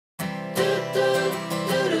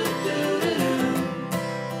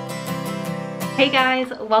Hey guys,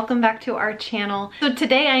 welcome back to our channel. So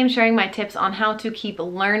today I am sharing my tips on how to keep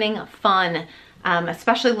learning fun,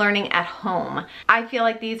 especially learning at home. I feel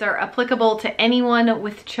like these are applicable to anyone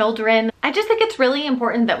with children. I just think it's really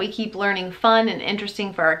important that we keep learning fun and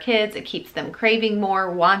interesting for our kids. It keeps them craving more,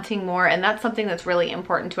 wanting more, and that's something that's really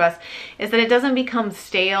important to us, is that it doesn't become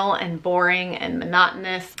stale and boring and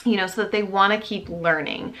monotonous, you know, so that they want to keep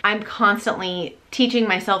learning. I'm constantly teaching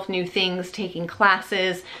myself new things, taking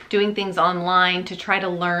classes, doing things online to try to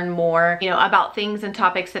learn more, you know, about things and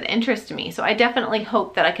topics that interest me. So I definitely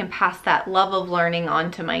hope that I can pass that love of learning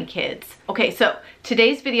on to my kids. Okay, so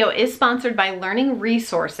today's video is sponsored by Learning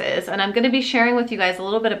Resources, and I'm going to be sharing with you guys a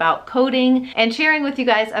little bit about coding and sharing with you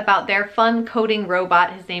guys about their fun coding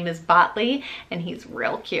robot. His name is Botley, and he's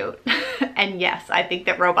real cute. And yes, I think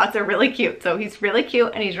that robots are really cute. So he's really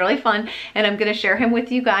cute and he's really fun, and I'm going to share him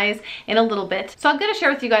with you guys in a little bit. So I'm going to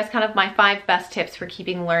share with you guys kind of my 5 best tips for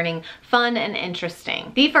keeping learning fun and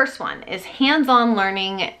interesting. The first one is hands-on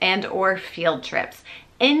learning and or field trips.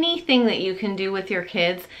 Anything that you can do with your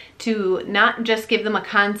kids to not just give them a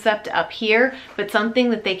concept up here, but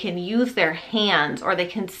something that they can use their hands or they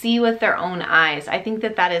can see with their own eyes. I think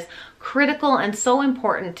that that is critical and so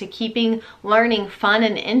important to keeping learning fun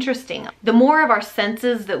and interesting. The more of our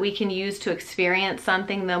senses that we can use to experience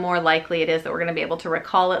something, the more likely it is that we're going to be able to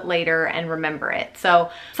recall it later and remember it. So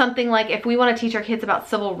something like if we want to teach our kids about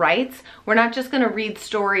civil rights, we're not just going to read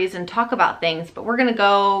stories and talk about things, but we're going to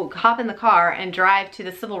go hop in the car and drive to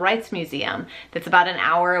the Civil Rights Museum that's about an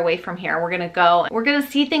hour away from here. We're going to go, we're going to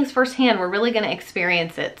see things firsthand. We're really going to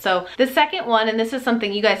experience it. So the second one, and this is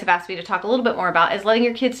something you guys have asked me to talk a little bit more about, is letting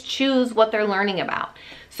your kids choose what they're learning about.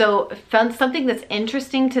 So something that's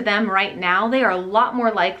interesting to them right now, they are a lot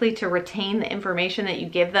more likely to retain the information that you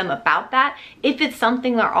give them about that if it's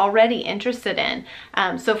something they're already interested in.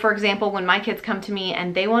 So for example, when my kids come to me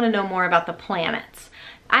and they want to know more about the planets,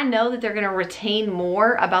 I know that they're going to retain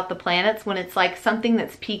more about the planets when it's like something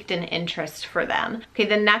that's piqued an interest for them. Okay,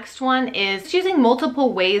 the next one is using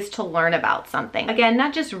multiple ways to learn about something. Again,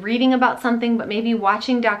 not just reading about something, but maybe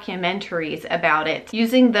watching documentaries about it,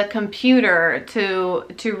 using the computer to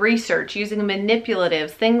research, using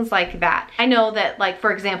manipulatives, things like that. I know that, like,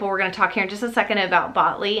 for example, we're going to talk here in just a second about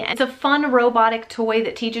Botley. It's a fun robotic toy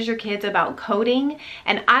that teaches your kids about coding.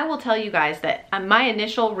 And I will tell you guys that my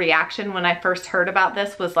initial reaction when I first heard about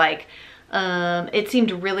this was like, it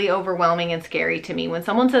seemed really overwhelming and scary to me. When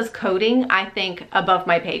someone says coding, I think above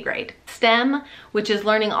my pay grade. STEM, which is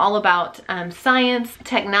learning all about science,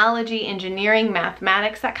 technology, engineering,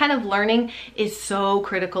 mathematics, that kind of learning is so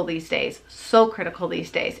critical these days. So critical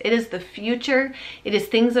these days. It is the future. It is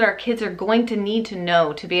things that our kids are going to need to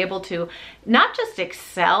know to be able to not just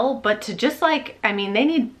excel, but to just like, I mean, they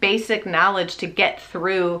need basic knowledge to get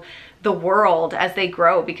through the world as they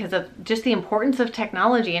grow because of just the importance of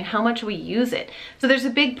technology and how much we use it. So there's a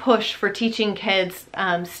big push for teaching kids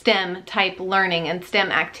STEM type learning and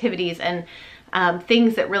STEM activities and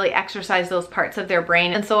things that really exercise those parts of their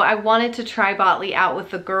brain. And so I wanted to try Botley out with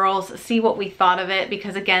the girls, see what we thought of it,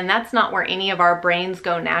 because again, that's not where any of our brains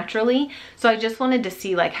go naturally. So I just wanted to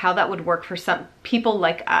see like how that would work for some people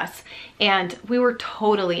like us. And we were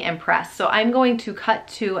totally impressed. So I'm going to cut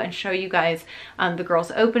to and show you guys the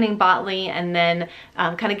girls opening Botley and then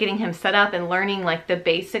kind of getting him set up and learning like the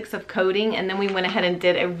basics of coding. And then we went ahead and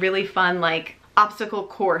did a really fun like obstacle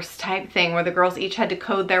course type thing where the girls each had to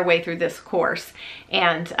code their way through this course,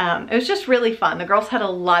 and it was just really fun. The girls had a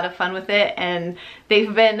lot of fun with it, and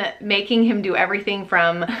they've been making him do everything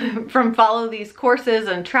from follow these courses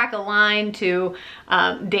and track a line to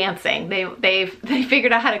dancing. They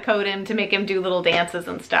figured out how to code him to make him do little dances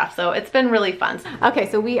and stuff, so it's been really fun. Okay,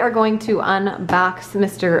 so we are going to unbox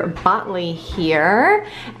Mr. Botley here,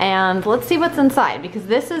 and let's see what's inside, because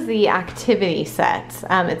this is the activity set.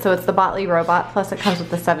 So it's the Botley robot, plus it comes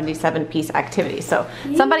with the 77-piece activity. So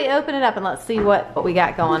somebody open it up and let's see what we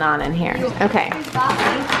got going on in here. Okay.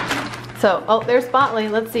 So, oh, there's Botley.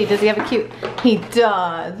 Let's see, does he have a cute? He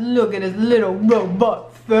does. Look at his little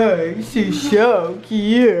robot face. He's so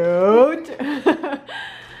cute.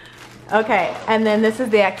 Okay, and then this is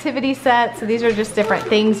the activity set. So these are just different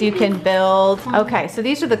things you can build. Okay, so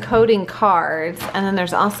these are the coding cards, and then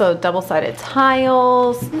there's also double-sided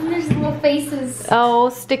tiles. And there's little faces. Oh,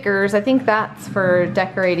 stickers. I think that's for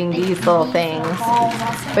decorating these little things.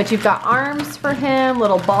 But you've got arms for him,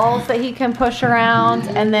 little balls that he can push around,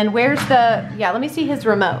 and then where's the, yeah, let me see his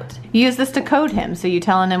remote. You use this to code him, so you're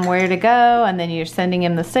telling him where to go, and then you're sending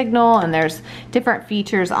him the signal, and there's different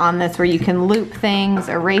features on this where you can loop things,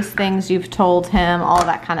 erase things things you've told him, all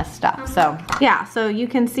that kind of stuff. So yeah, so you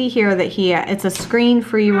can see here that it's a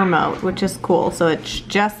screen-free remote, which is cool. So it's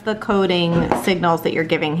just the coding signals that you're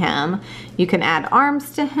giving him. You can add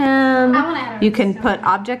arms to him. You can put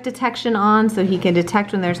object detection on so he can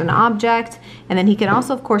detect when there's an object. And then he can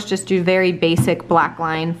also, of course, just do very basic black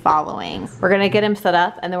line following. We're gonna get him set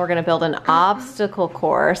up and then we're gonna build an obstacle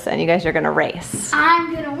course and you guys are gonna race.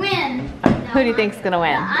 I'm gonna win. Who do you think's gonna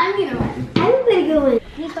win? I'm gonna win. I'm gonna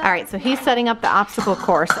win. All right, so he's setting up the obstacle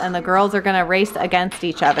course and the girls are gonna race against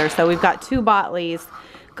each other. So we've got 2 Botleys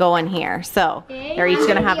going here. So they're each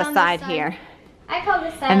gonna have a side here. I call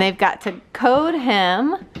this side. And they've got to code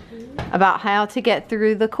him about how to get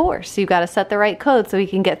through the course. You've got to set the right code so he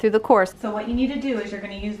can get through the course. So what you need to do is you're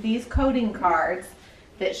gonna use these coding cards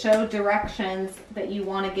that show directions that you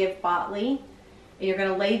want to give Botley. You're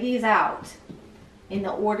gonna lay these out in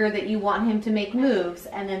the order that you want him to make moves,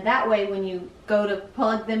 and then that way when you go to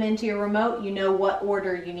plug them into your remote, you know what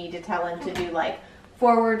order you need to tell him to do, like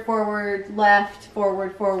forward, forward, left,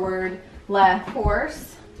 forward, left,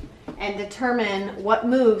 course, and determine what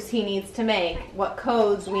moves he needs to make, what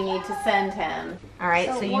codes we need to send him. All right,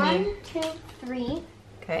 so you 1, need 2, 3.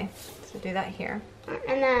 Okay, so do that here.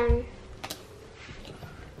 And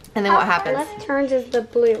then what happens? Left turns is the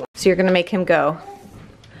blue one. So you're gonna make him go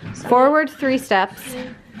forward 3 steps,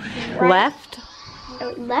 left,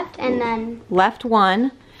 Left and then left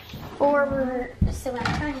 1, forward. So when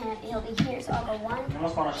I turn him, he'll be here. So I'll go 1, I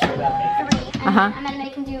almost want to show that. 3, and then I'm gonna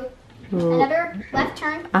make him do another left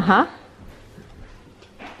turn.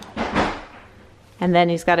 And then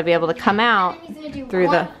he's got to be able to come out And then he's gonna do through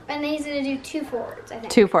and then he's gonna do 2 forwards, I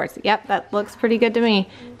think. 2 forwards. Yep, that looks pretty good to me.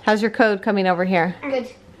 How's your code coming over here?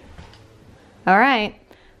 Good. All right,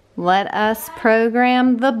 let us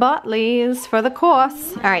program the Botleys for the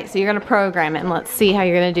course. All right, so you're gonna program it and let's see how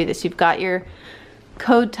you're gonna do this. You've got your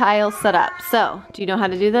code tiles set up. So, do you know how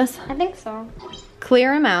to do this? I think so.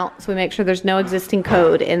 Clear them out so we make sure there's no existing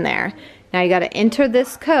code in there. Now you gotta enter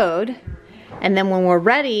this code, and then when we're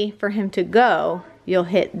ready for him to go, you'll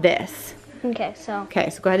hit this. Okay, so.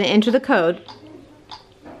 Okay, so go ahead and enter the code.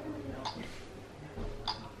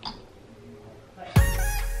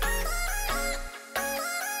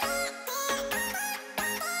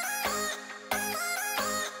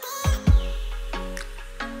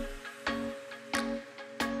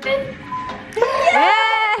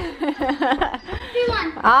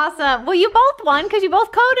 Awesome. Well, you both won because you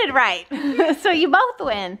both coded right. So you both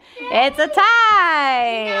win. It's a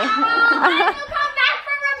tie. I'll come back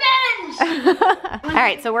for revenge. All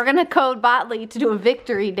right, so we're going to code Botley to do a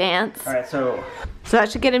victory dance. All right, so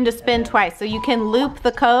that should get him to spin twice. So you can loop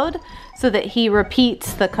the code so that he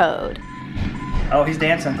repeats the code. oh, he's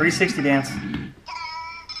dancing. 360 dance.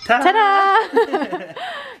 Ta-da!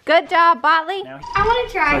 Good job, Botley. Now, I want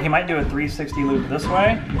to try. so he might do a 360 loop this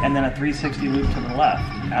way, and then a 360 loop to the left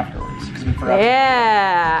afterwards, because we forgot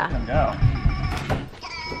Yeah. to let him go.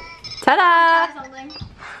 Ta-da! Something.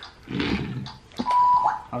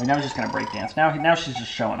 Oh, now he's just gonna break dance. Now she's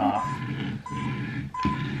just showing off.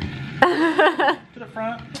 To the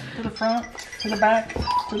front, to the front, to the back,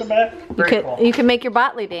 to the back. Very cool. You can make your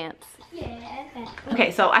Botley dance. Yeah.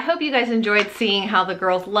 Okay, so I hope you guys enjoyed seeing how the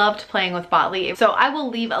girls loved playing with Botley. So I will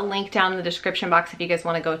leave a link down in the description box if you guys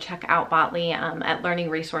want to go check out Botley at Learning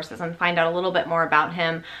Resources and find out a little bit more about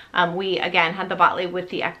him. We, again, had the Botley with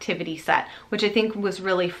the activity set, which I think was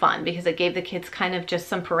really fun because it gave the kids kind of just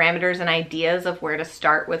some parameters and ideas of where to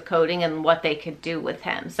start with coding and what they could do with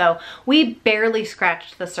him. So we barely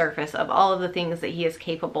scratched the surface of all of the things that he is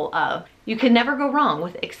capable of. You can never go wrong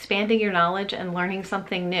with expanding your knowledge and learning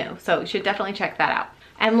something new. So you should definitely check that out.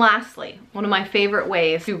 And lastly, one of my favorite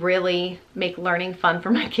ways to really make learning fun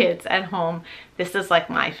for my kids at home, this is like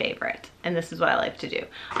my favorite, and this is what I like to do.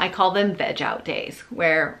 I call them veg out days,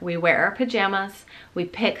 where we wear our pajamas, we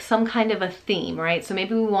pick some kind of a theme, right? So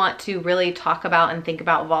maybe we want to really talk about and think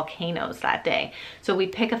about volcanoes that day. So we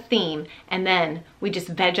pick a theme and then we just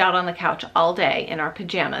veg out on the couch all day in our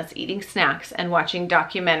pajamas, eating snacks and watching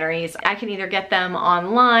documentaries. I can either get them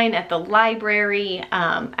online at the library,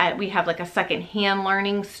 we have like a secondhand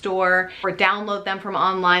learning store, or download them from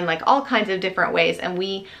online, like all kinds of different ways, and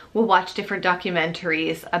we will watch different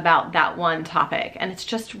documentaries about that one topic, and it's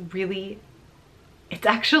just really It's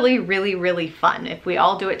actually really, really fun if we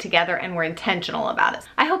all do it together and we're intentional about it.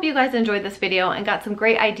 I hope you guys enjoyed this video and got some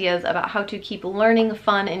great ideas about how to keep learning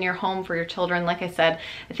fun in your home for your children. Like I said,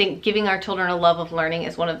 I think giving our children a love of learning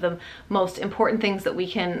is one of the most important things that we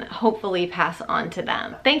can hopefully pass on to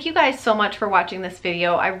them. Thank you guys so much for watching this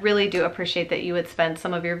video. I really do appreciate that you would spend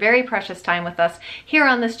some of your very precious time with us here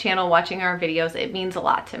on this channel watching our videos. It means a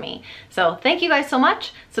lot to me. So thank you guys so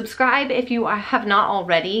much. Subscribe if you have not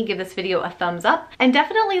already. Give this video a thumbs up. And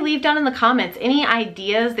definitely leave down in the comments any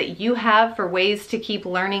ideas that you have for ways to keep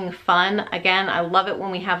learning fun. Again, I love it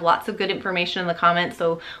when we have lots of good information in the comments,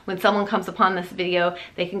 so when someone comes upon this video,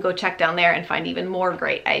 they can go check down there and find even more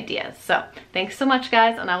great ideas. So thanks so much,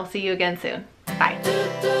 guys, and I will see you again soon.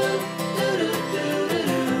 Bye.